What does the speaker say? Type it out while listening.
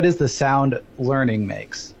is the sound learning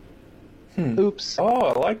makes. Oops. Oh,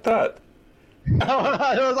 I like that.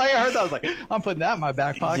 I was like, I heard that. I was like, I'm putting that in my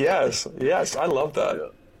back pocket. Yes, I love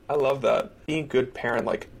that. I love that. Being a good parent,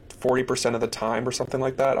 like 40% of the time or something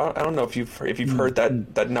like that. I don't know if you've heard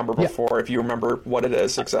that number before, if you remember what it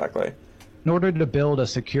is exactly. In order to build a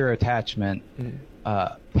secure attachment,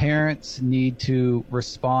 parents need to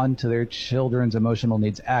respond to their children's emotional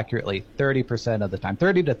needs accurately 30% of the time,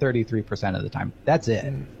 30 to 33% of the time. That's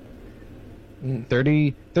it.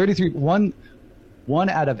 33, one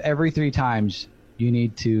out of every 3 times you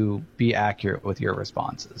need to be accurate with your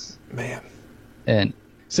responses. Man. And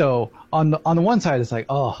so on the one side, it's like,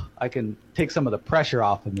 oh, I can take some of the pressure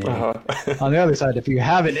off of me. On the other side, if you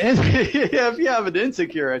have an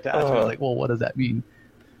insecure attachment, it's like, well, what does that mean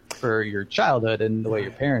for your childhood and the way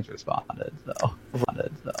your parents responded?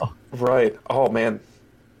 So. Right. Oh man,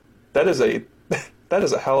 that is a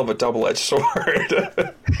hell of a double-edged sword.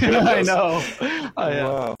 I know.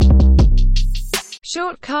 Wow.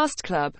 Short Cast Club